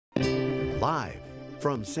Live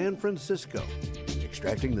from San Francisco,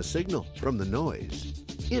 extracting the signal from the noise,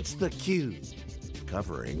 it's theCUBE,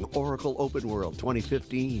 covering Oracle OpenWorld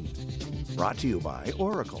 2015. Brought to you by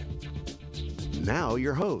Oracle. Now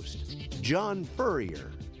your host, John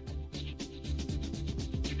Furrier.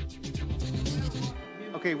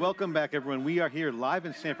 Okay, welcome back everyone. We are here live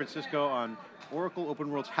in San Francisco on Oracle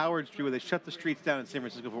OpenWorld's Howard Street, where they shut the streets down in San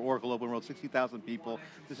Francisco for Oracle OpenWorld, 60,000 people.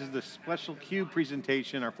 This is the special CUBE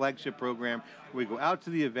presentation, our flagship program, where we go out to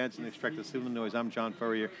the events and extract the signal noise. I'm John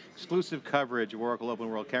Furrier. Exclusive coverage of Oracle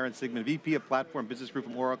OpenWorld. Karen Sigman, VP of Platform Business Group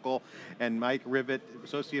from Oracle, and Mike Revitt,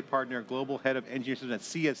 Associate Partner, Global Head of Engineering Systems at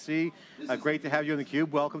CSC. Great to have you on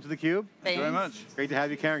theCUBE. Welcome to theCUBE. Thanks very much. Great to have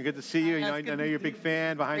you, Karen. Good to see you. I know you're a big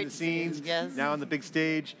fan behind the scenes. Yes. Now on the big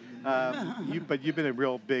stage. But you've been a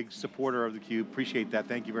real big supporter of theCUBE. Appreciate that,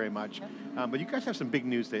 thank you very much. But you guys have some big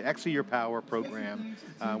news today. Exit Your Power program.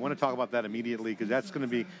 I want to talk about that immediately because that's going to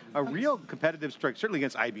be a real competitive strike, certainly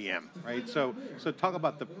against IBM, right? So talk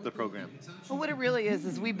about the program. Well, what it really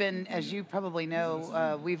is we've been, as you probably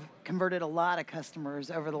know, we've converted a lot of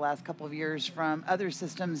customers over the last couple of years from other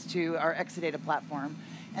systems to our Exadata platform.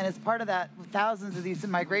 And as part of that, thousands of these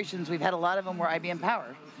migrations, we've had a lot of them were IBM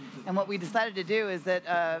Power. And what we decided to do is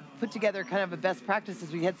that put together kind of a best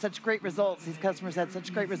practices. We had such great results. These customers had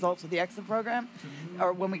such great results with the Exit program,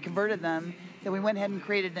 or when we converted them, that we went ahead and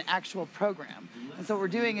created an actual program. And so what we're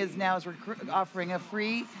doing is now is we're offering a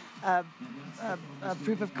free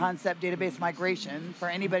proof of concept database migration for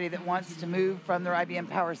anybody that wants to move from their IBM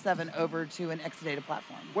Power 7 over to an Exadata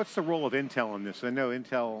platform. What's the role of Intel in this? I know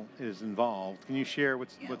Intel is involved. Can you share what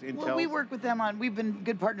Intel? Well, we work with them on, we've been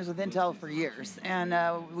good partners with Intel for years, and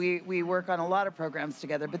we work on a lot of programs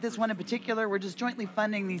together, but this one in particular, we're just jointly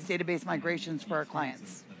funding these database migrations for our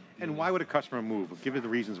clients. And why would a customer move? Give it the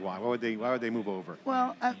reasons why. Why would they move over?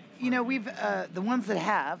 Well, you know, we've the ones that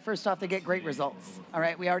have, first off, they get great results. All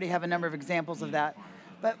right, we already have a number of examples of that,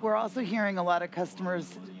 but we're also hearing a lot of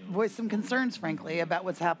customers voice some concerns, frankly, about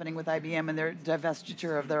what's happening with IBM and their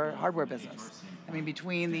divestiture of their hardware business. I mean,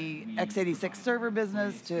 between the x86 server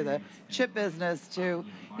business to the chip business to,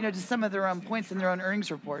 you know, just some of their own points in their own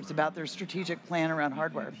earnings reports about their strategic plan around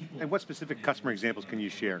hardware. And what specific customer examples can you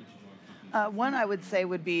share? One I would say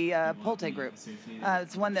would be Polte Group.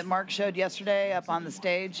 It's one that Mark showed yesterday up on the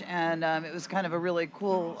stage, and it was kind of a really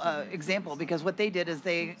cool example because what they did is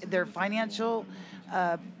their financial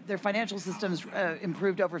systems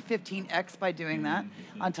improved over 15x by doing that.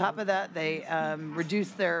 On top of that, they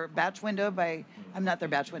reduced their batch window by,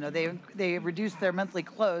 they reduced their monthly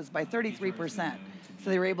close by 33%. So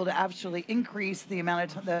they were able to actually increase the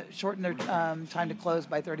amount of shorten their time to close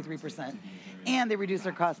by 33%. And they reduced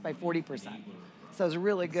their cost by 40%. So it was a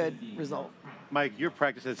really good result. Mike, your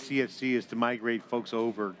practice at CSC is to migrate folks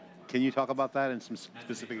over. Can you talk about that and some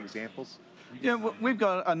specific examples? Yeah, well, we've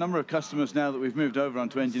got a number of customers now that we've moved over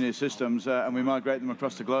onto engineered systems and we migrate them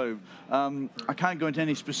across the globe. I can't go into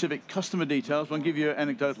any specific customer details, but I'll give you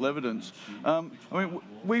anecdotal evidence. I mean,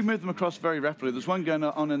 we moved them across very rapidly. There's one going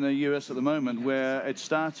on in the US at the moment where it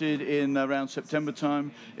started in around September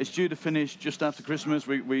time. It's due to finish just after Christmas.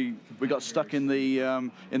 We got stuck in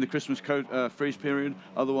the Christmas code freeze period.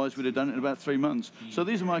 Otherwise, we'd have done it in about 3 months. So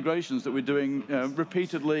these are migrations that we're doing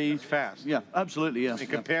repeatedly. It's fast. Yeah, absolutely, yes. And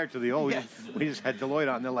compared to the old, yes. We just had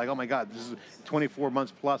Deloitte on, they're like, oh my God, this is 24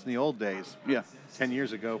 months plus in the old days. Yeah. 10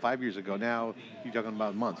 years ago, 5 years ago, now you're talking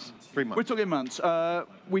about months, 3 months. We're talking months.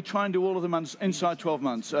 We try and do all of them inside 12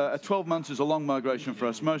 months. 12 months is a long migration for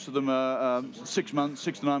us. Most of them are 6 months,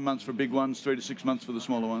 6 to 9 months for big ones, 3 to 6 months for the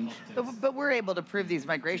smaller ones. But we're able to prove these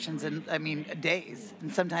migrations in, I mean, days,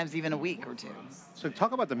 and sometimes even a week or two. So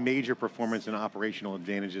talk about the major performance and operational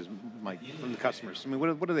advantages, Mike, from the customers. I mean,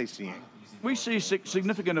 what are they seeing? We see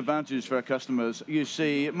significant advantages for our customers. You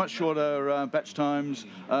see much shorter batch times,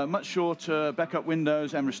 much shorter backup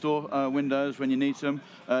windows and restore windows when you need to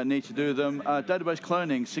do them. Database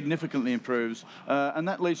cloning significantly improves, and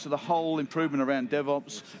that leads to the whole improvement around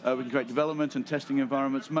DevOps. We can create development and testing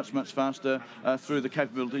environments much faster through the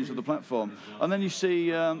capabilities of the platform. And then you see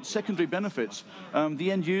secondary benefits.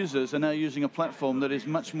 The end users are now using a platform that is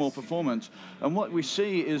much more performant. And what we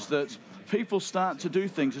see is that people start to do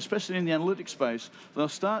things, especially in the analytics space, they'll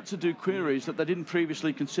start to do queries that they didn't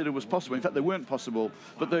previously consider was possible. In fact, they weren't possible,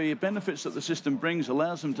 but the benefits that the system brings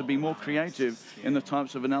allows them to be more creative in the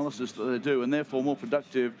types of analysis that they do, and therefore more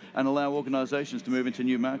productive, and allow organizations to move into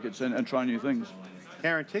new markets and try new things.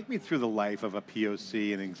 Karen, take me through the life of a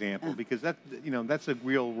POC, an example, because that's a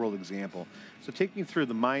real world example. So take me through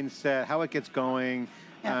the mindset, how it gets going,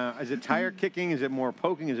 Yeah. Is it tire kicking? Is it more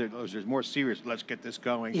poking? Is it more serious? Let's get this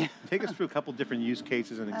going. Yeah. Take us through a couple different use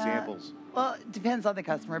cases and examples. Well, it depends on the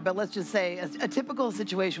customer, but let's just say a typical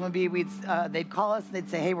situation would be they'd call us, they'd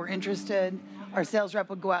say, hey, we're interested. Our sales rep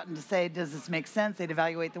would go out and to say, does this make sense? They'd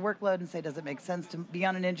evaluate the workload and say, does it make sense to be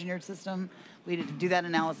on an engineered system? We'd do that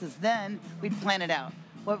analysis. Then we'd plan it out.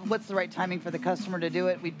 What's the right timing for the customer to do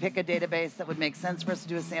it? We'd pick a database that would make sense for us to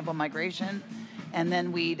do a sample migration. And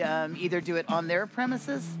then we'd either do it on their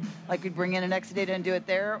premises, like we'd bring in an Exadata and do it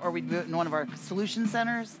there, or we'd do it in one of our solution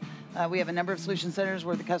centers. We have a number of solution centers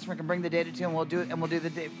where the customer can bring the data to, and we'll do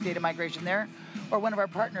the data migration there. Or one of our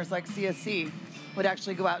partners, like CSC, would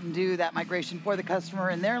actually go out and do that migration for the customer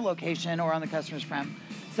in their location or on the customer's prem.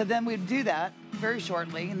 So then we'd do that very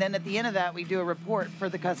shortly, and then at the end of that, we do a report for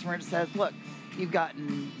the customer that says, look, you've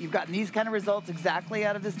gotten these kind of results exactly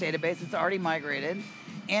out of this database. It's already migrated.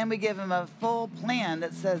 And we give them a full plan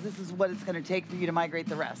that says this is what it's going to take for you to migrate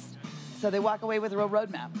the rest. So they walk away with a real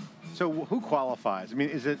roadmap. So who qualifies? I mean,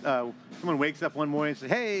 is it someone wakes up one morning and says,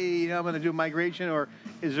 hey, I'm going to do migration, or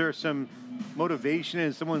is there some motivation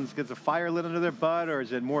and someone gets a fire lit under their butt, or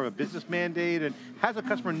is it more of a business mandate? And how does a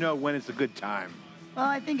customer know when it's a good time? Well,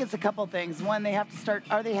 I think it's a couple things. One, they have to start,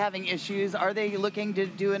 are they having issues? Are they looking to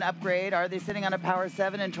do an upgrade? Are they sitting on a Power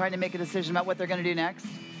 7 and trying to make a decision about what they're going to do next?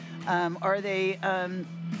 Are they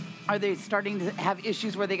starting to have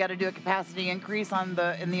issues where they got to do a capacity increase in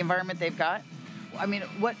the environment they've got? I mean,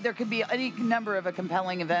 there could be any number of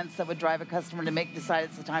compelling events that would drive a customer to decide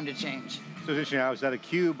it's the time to change. So interesting. I was at a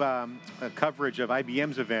CUBE coverage of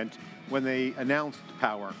IBM's event when they announced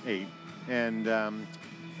Power 8 and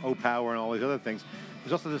OPower and all these other things. It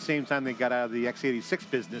was also the same time they got out of the x86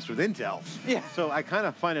 business with Intel. Yeah. So I kind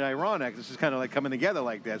of find it ironic. This is kind of like coming together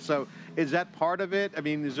like that. So is that part of it? I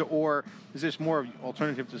mean, is this more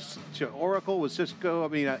alternative to Oracle? Was Cisco,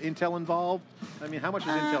 Intel involved? I mean, how much is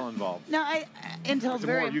Intel involved? No, Intel's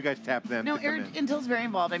very... more of you guys tap them No, to come in? Intel's very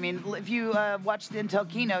involved. I mean, if you watch the Intel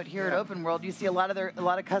keynote here at OpenWorld, you see a lot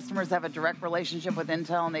of customers have a direct relationship with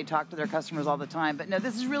Intel, and they talk to their customers all the time. But no,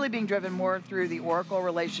 this is really being driven more through the Oracle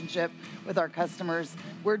relationship with our customers.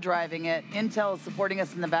 We're driving it. Intel is supporting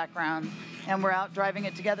us in the background, and we're out driving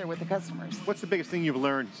it together with the customers. What's the biggest thing you've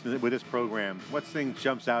learned with this program? What thing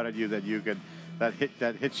jumps out at you that you could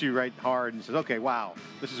that hits you right hard and says, okay, wow,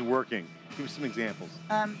 this is working? Give us some examples.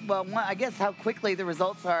 Well, I guess how quickly the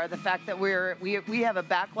results are. The fact that we have a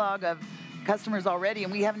backlog of customers already,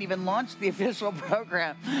 and we haven't even launched the official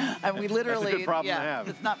program. And we literally, that's a good problem to have.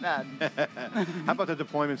 It's not bad. How about the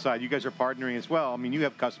deployment side? You guys are partnering as well. I mean, you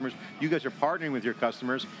have customers. You guys are partnering with your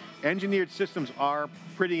customers. Engineered systems are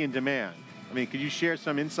pretty in demand. I mean, could you share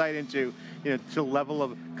some insight into, to the level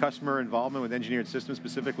of customer involvement with engineered systems,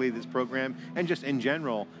 specifically this program, and just in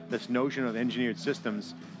general, this notion of engineered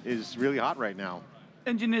systems is really hot right now.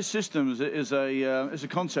 Engineered systems is a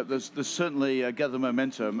concept that's certainly gathered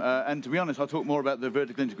momentum, and to be honest, I'll talk more about the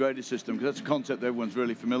vertically integrated system because that's a concept that everyone's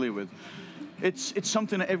really familiar with. It's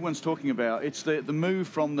something that everyone's talking about. It's the move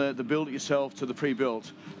from the build it yourself to the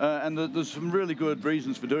pre-built, and there's some really good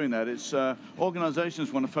reasons for doing that. It's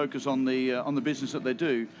organizations want to focus on the business that they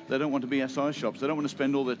do. They don't want to be SI shops. They don't want to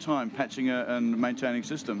spend all their time patching and maintaining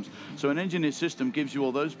systems. So an engineered system gives you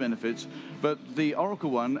all those benefits, but the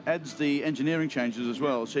Oracle one adds the engineering changes as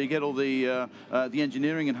well. So you get all the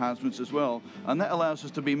engineering enhancements as well, and that allows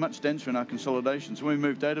us to be much denser in our consolidation. So when we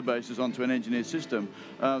move databases onto an engineered system,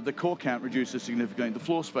 the core count reduces significantly, the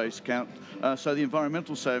floor space count, so the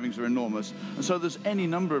environmental savings are enormous. And so there's any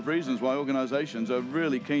number of reasons why organizations are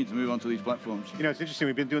really keen to move onto these platforms. It's interesting,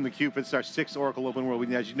 we've been doing theCUBE, it's our 6th Oracle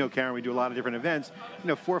OpenWorld. As you know, Karen, we do a lot of different events.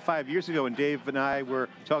 4 or 5 years ago when Dave and I were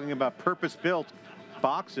talking about purpose-built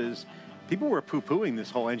boxes, people were poo-pooing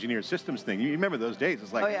this whole engineered systems thing. You remember those days?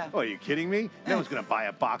 It's like, oh, are you kidding me? No one's going to buy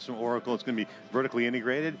a box from Oracle. It's going to be vertically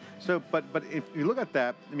integrated. So, but if you look at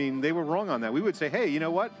that, I mean, they were wrong on that. We would say, hey, you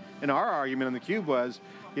know what? And our argument on theCUBE was,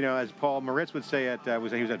 as Paul Moritz would say he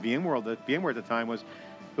was at VMworld. VMware at the time was,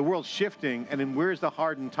 the world's shifting, and then where's the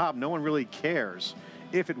hardened top? No one really cares.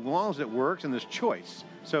 As long as it works and there's choice.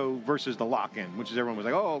 So versus the lock-in, which is everyone was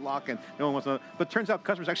like, oh, lock-in. No one wants to. But it turns out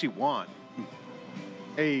customers actually want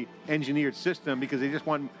a engineered system because they just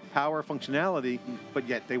want power functionality, but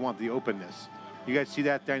yet they want the openness. You guys see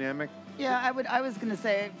that dynamic? Yeah, I was going to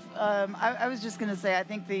say, I was just going to say, I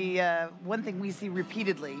think the one thing we see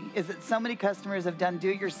repeatedly is that so many customers have done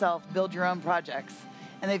do-it-yourself, build-your-own projects,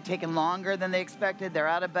 and they've taken longer than they expected. They're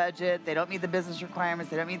out of budget. They don't meet the business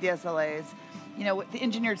requirements. They don't meet the SLAs. With the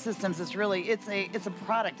engineered systems, it's a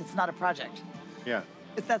product. It's not a project. Yeah.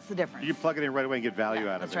 That's the difference. You can plug it in right away and get value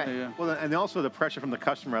out of it. That's right. Yeah. Well, and also the pressure from the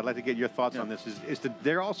customer, I'd like to get your thoughts on this, is that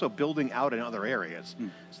they're also building out in other areas.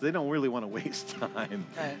 So they don't really want to waste time,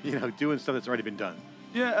 doing stuff that's already been done.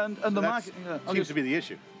 Yeah, and the market seems to be the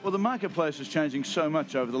issue. Well, the marketplace is changing so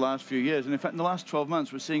much over the last few years, and in fact, in the last 12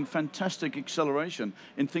 months, we're seeing fantastic acceleration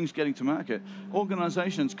in things getting to market.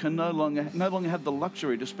 Organizations can no longer have the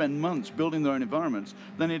luxury to spend months building their own environments.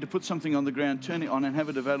 They need to put something on the ground, turn it on, and have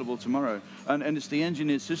it available tomorrow. And it's the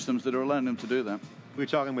engineered systems that are allowing them to do that. We were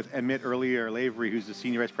talking with Amit earlier, Lavery, who's the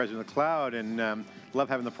Senior Vice President of the Cloud, and love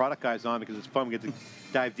having the product guys on because it's fun. We get to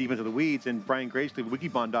dive deep into the weeds. And Brian Gracely,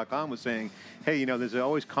 Wikibon.com, was saying, hey, there's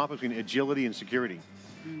always conflict between agility and security.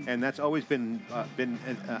 And that's always been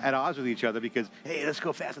at odds with each other because, hey, let's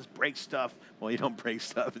go fast, let's break stuff. Well, you don't break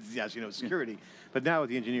stuff, it's, as you know, security. But now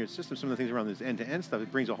with the engineered system, some of the things around this end-to-end stuff,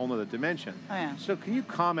 it brings a whole other dimension. Oh, yeah. So can you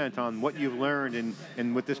comment on what you've learned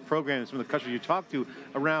and with this program and some of the customers you talked to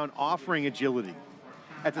around offering agility?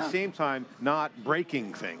 At the same time, not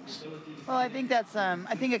breaking things. Well, I think that's,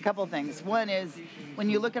 I think a couple things. One is,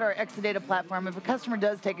 when you look at our Exadata platform, if a customer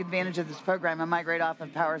does take advantage of this program and migrate off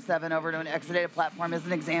of Power 7 over to an Exadata platform as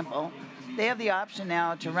an example, they have the option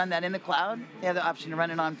now to run that in the cloud. They have the option to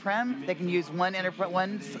run it on-prem. They can use one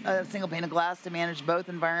single pane of glass to manage both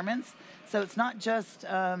environments. So it's not just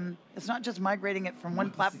migrating it from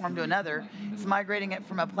one platform to another. It's migrating it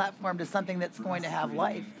from a platform to something that's going to have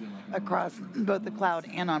life across both the cloud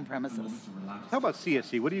and on premises. How about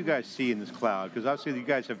CSC? What do you guys see in this cloud? Because obviously you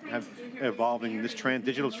guys have evolving, this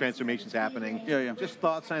digital transformation's happening. Yeah. Just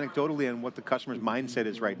thoughts anecdotally on what the customer's mindset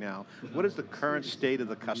is right now. What is the current state of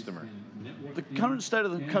the customer? The current state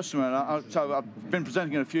of the customer, I've been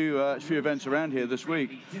presenting at a few events around here this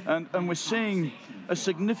week, and we're seeing a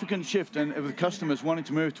significant shift with customers wanting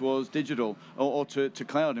to move towards digital or to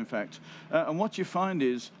cloud, in fact. And what you find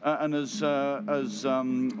is, and as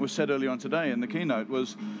was said earlier on today in the keynote,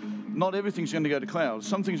 was not everything's going to go to cloud.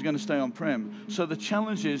 Some things are going to stay on-prem. So the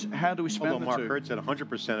challenge is, how do we span the two? Although Mark Hurd said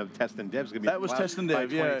 100% of test and dev is going to be that was test and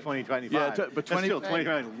dev, yeah. 2025. Yeah, but 20, still 20,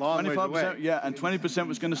 long ways away. Yeah, and 20%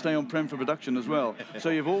 was going to stay on-prem for production as well.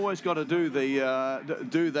 So you've always got to do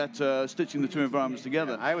that stitching the two environments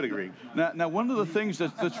together. I would agree. Now one of the things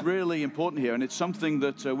that's really important here, and it's something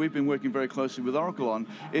that we've been working very closely with Oracle on,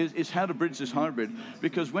 is how to bridge this hybrid.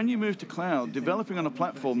 Because when you move to cloud, developing on a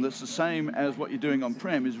platform that's the same as what you're doing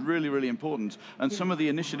on-prem is really, really important. And some of the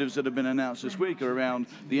initiatives that have been announced this week are around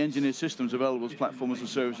the engineered systems available as platform as a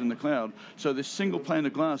service in the cloud. So this single pane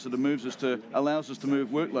of glass that allows us to move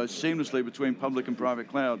workloads seamlessly between public and private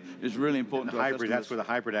cloud is really important to our customers. That's where the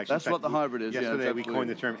hybrid actually. That's what the hybrid is. Yesterday we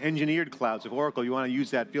coined the term engineered clouds. If Oracle, you want to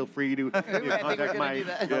use that, feel free to contact my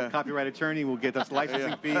copyright attorney. We'll get this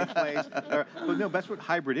licensing fee in place. But no, that's what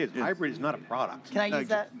hybrid is. Hybrid is not a product. Can I use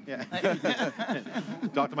that? Yeah.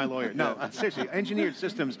 Talk to my lawyer. No, seriously, engineered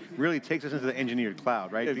systems really takes us into the engineered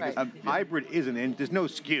cloud, right? Because hybrid isn't. There's no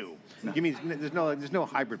SKU. There's no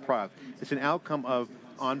hybrid product. It's an outcome of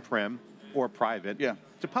on-prem or private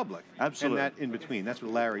to public. Absolutely. And that in between. That's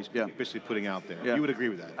what Larry's basically putting out there. Yeah. You would agree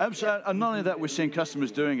with that? Absolutely. And not only that, we're seeing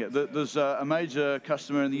customers doing it. There's a major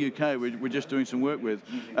customer in the UK we're just doing some work with.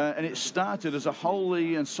 And it started as a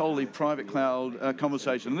wholly and solely private cloud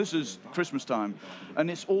conversation. And this is Christmas time. And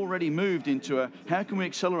it's already moved into how can we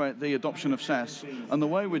accelerate the adoption of SaaS? And the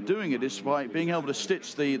way we're doing it is by being able to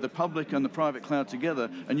stitch the public and the private cloud together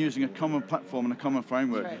and using a common platform and a common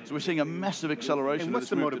framework. Right. So we're seeing a massive acceleration. And what's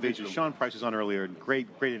the motivation? Sean Price was on earlier. Great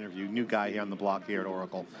interview. New guy here on the block here at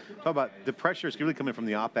Oracle. Talk about the pressure is really coming from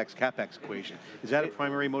the OpEx, CapEx equation. Is that a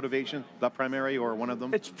primary motivation? The primary or one of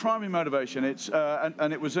them? It's primary motivation. It's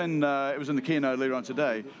and it was in the keynote later on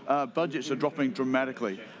today. Budgets are dropping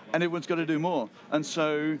dramatically, and everyone's got to do more. And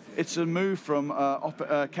so it's a move from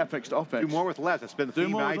CapEx to OpEx. Do more with less. That's been the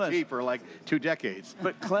theme of IT for like 2 decades.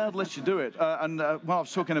 But cloud lets you do it. And what I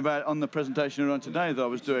was talking about on the presentation on today that I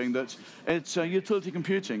was doing, that it's utility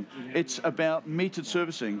computing. It's about metered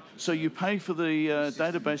servicing. So you pay for the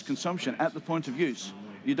database consumption at the point of use.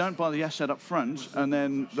 You don't buy the asset up front and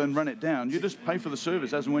then run it down. You just pay for the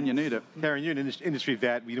service as and when you need it. Karen, you're an industry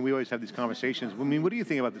vet. We always have these conversations. I mean, what do you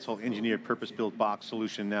think about this whole engineered purpose-built box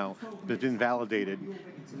solution now that's been validated?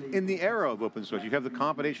 In the era of open source, you have the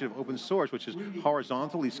combination of open source, which is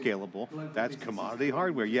horizontally scalable. That's commodity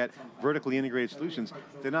hardware. Yet vertically integrated solutions,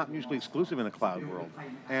 they're not mutually exclusive in the cloud world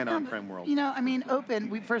and on-prem world. I mean,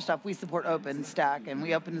 open. First off, we support OpenStack, and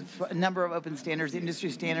we open a number of open standards,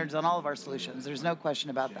 industry standards on all of our solutions. There's no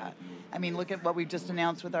question about that. I mean, look at what we've just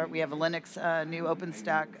announced with we have a Linux new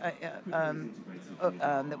OpenStack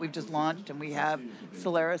that we've just launched, and we have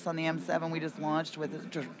Solaris on the M7 we just launched with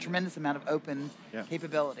a tremendous amount of open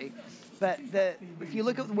capability. But if you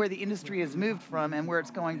look at where the industry has moved from and where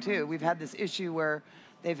it's going to, we've had this issue where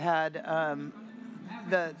they've had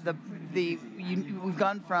we've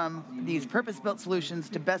gone from these purpose-built solutions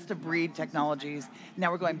to best-of-breed technologies.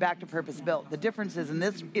 Now we're going back to purpose-built. The difference is in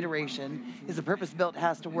this iteration is the purpose-built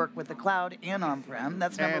has to work with the cloud and on-prem.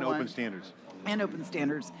 That's number one. And open standards. And open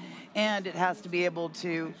standards. And it has to be able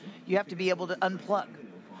to, you have to be able to unplug.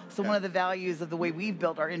 So one of the values of the way we've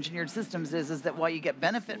built our engineered systems is that while you get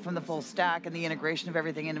benefit from the full stack and the integration of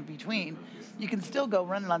everything in between, you can still go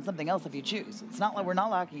run it on something else if you choose. It's not like we're not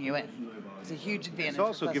locking you in. It's a huge advantage. It's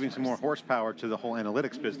also giving some more horsepower to the whole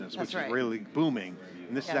analytics business, which is really booming.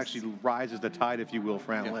 And this is actually rises the tide, if you will,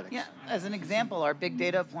 for analytics. Yeah, as an example, our big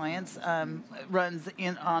data appliance runs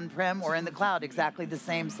in on-prem or in the cloud, exactly the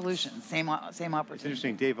same solution, same opportunity. It's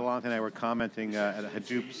interesting. Dave Vellante and I were commenting at a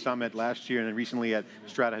Hadoop summit last year and then recently at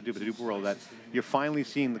Strata Hadoop at Hadoop World that you're finally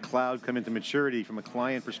seeing the cloud come into maturity from a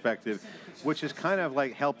client perspective, which has kind of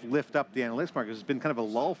like helped lift up the analytics market. It's been kind of a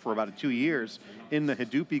lull for about 2 years in the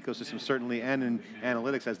Hadoop ecosystem, certainly, and in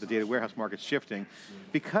analytics as the data warehouse market's shifting,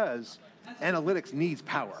 because analytics needs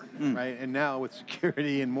power, right? And now with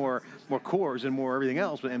security and more cores and more everything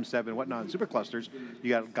else with M7 and whatnot, and superclusters,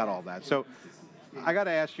 you got all that. So I got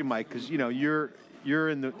to ask you, Mike, because you're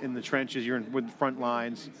in the trenches, you're with the front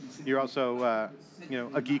lines. You're also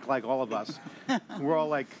a geek like all of us. We're all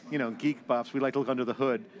like geek buffs. We like to look under the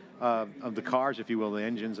hood of the cars, if you will, the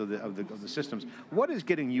engines of the systems. What is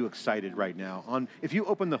getting you excited right now? If you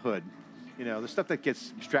open the hood, the stuff that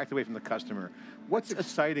gets abstracted away from the customer, what's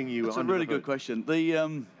exciting you? That's a really good question.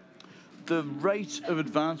 The rate of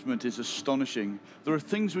advancement is astonishing. There are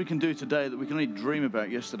things we can do today that we can only dream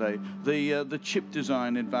about yesterday. The chip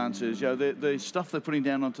design advances, the stuff they're putting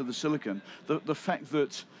down onto the silicon, the fact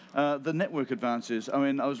that the network advances. I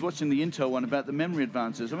mean, I was watching the Intel one about the memory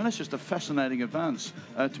advances. I mean, that's just a fascinating advance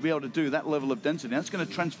to be able to do that level of density. That's going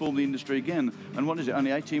to transform the industry again. And what is it,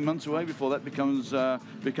 only 18 months away before that becomes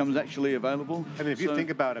actually available? I mean, if you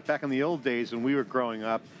think about it, back in the old days when we were growing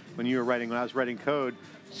up, when I was writing code,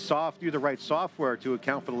 you had to write software to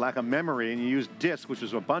account for the lack of memory, and you used disk, which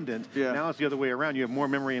was abundant. Yeah. Now it's the other way around. You have more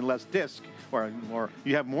memory and less disk, or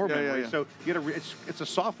you have more memory. So it's a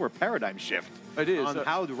software paradigm shift. It is. On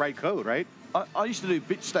how to write code, right? I used to do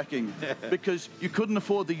bit stacking because you couldn't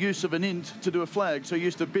afford the use of an int to do a flag, so you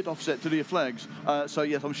used to bit offset to do your flags. So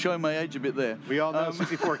yes, I'm showing my age a bit there. We all know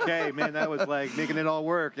 64K, man, that was like making it all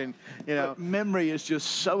work. And But memory is just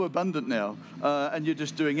so abundant now, and you're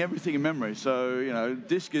just doing everything in memory. So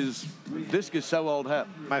disk is so old hat.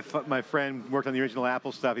 My friend worked on the original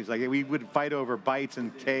Apple stuff. He's like, we would fight over bytes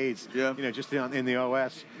and Ks, just in the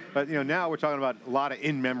OS. But now we're talking about a lot of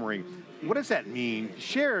in-memory. What does that mean?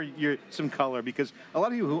 Share some color, because a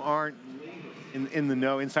lot of you who aren't in the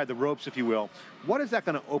know, inside the ropes, if you will, what is that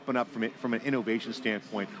going to open up from an innovation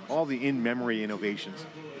standpoint, all the in-memory innovations,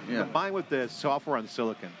 combined with the software on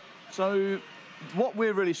silicon? So what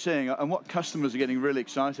we're really seeing, and what customers are getting really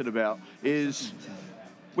excited about, is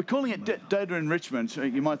we're calling it data enrichment.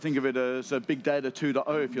 You might think of it as a big data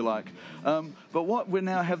 2.0, if you like. But what we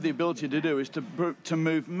now have the ability to do is to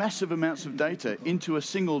move massive amounts of data into a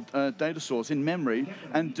single data source in memory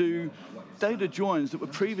and do data joins that were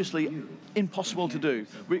previously impossible to do.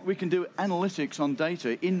 We can do analytics on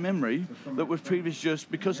data in memory that were previously, just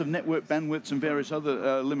because of network bandwidths and various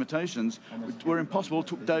other limitations, were impossible,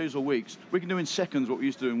 took days or weeks. We can do in seconds what we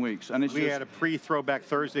used to do in weeks. And we had a pre-Throwback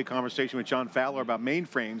Thursday conversation with John Fowler about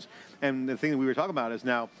mainframes, and the thing that we were talking about is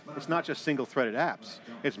now, it's not just single-threaded apps.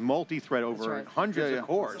 It's multi-thread over hundreds of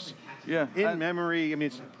cores. Yeah. In memory, I mean,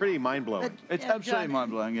 it's pretty mind-blowing. It's absolutely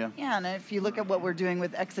mind-blowing, yeah. Yeah, and if you look at what we're doing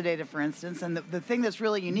with Exadata, for instance, and the thing that's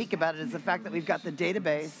really unique about it is the fact that we've got the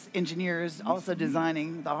database engineers also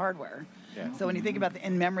designing the hardware. Yeah. So when you think about the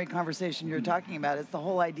in-memory conversation you're talking about, it's the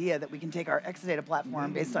whole idea that we can take our Exadata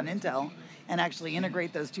platform based on Intel and actually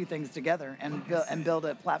integrate those two things together and build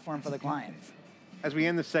a platform for the clients. As we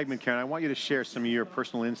end the segment, Karen, I want you to share some of your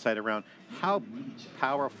personal insight around how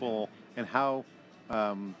powerful and how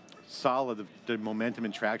solid the momentum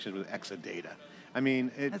and traction with Exadata. I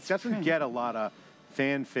mean, it doesn't get a lot of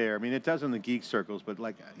fanfare. I mean, it does in the geek circles, but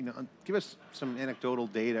give us some anecdotal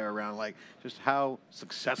data around just how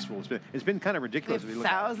successful it's been. It's been kind of ridiculous. We have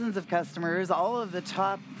thousands of customers, all of the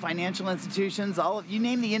top financial institutions, you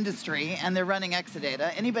name the industry, and they're running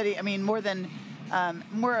Exadata. Anybody, I mean, more than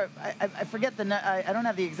I forget I don't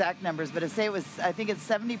have the exact numbers, but I think it's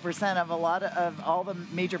 70% of of all the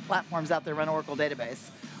major platforms out there run Oracle database.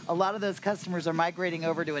 A lot of those customers are migrating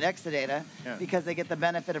over to an Exadata because they get the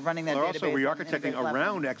benefit of running that database. They're also re-architecting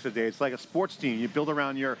around Exadata. It's like a sports team. You build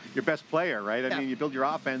around your best player, right? I mean, you build your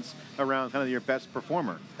offense around kind of your best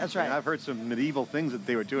performer. That's right. And I've heard some medieval things that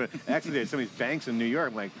they were doing. Exadata, some of these banks in New York,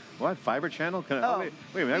 I'm like, what, fiber channel? Wait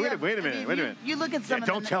a minute. You look at some of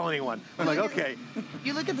don't tell anyone. I'm like, okay.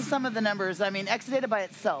 You look at some of the numbers. I mean, Exadata by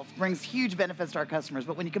itself brings huge benefits to our customers,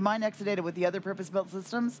 but when you combine Exadata with the other purpose-built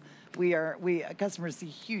systems, customers see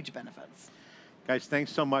huge benefits. Guys,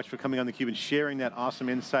 thanks so much for coming on theCUBE and sharing that awesome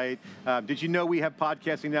insight. Did you know we have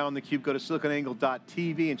podcasting now on theCUBE? Go to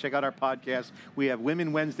siliconangle.tv and check out our podcast. We have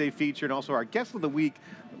Women Wednesday feature, and also our guest of the week,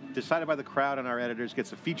 decided by the crowd and our editors,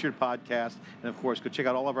 gets a featured podcast. And of course, go check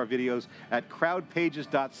out all of our videos at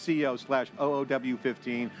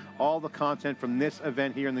crowdpages.co/OOW15. All the content from this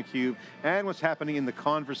event here in theCUBE and what's happening in the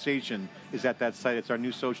conversation is at that site. It's our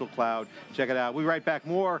new social cloud. Check it out. We'll be right back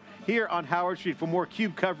more here on Howard Street for more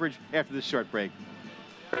CUBE coverage after this short break.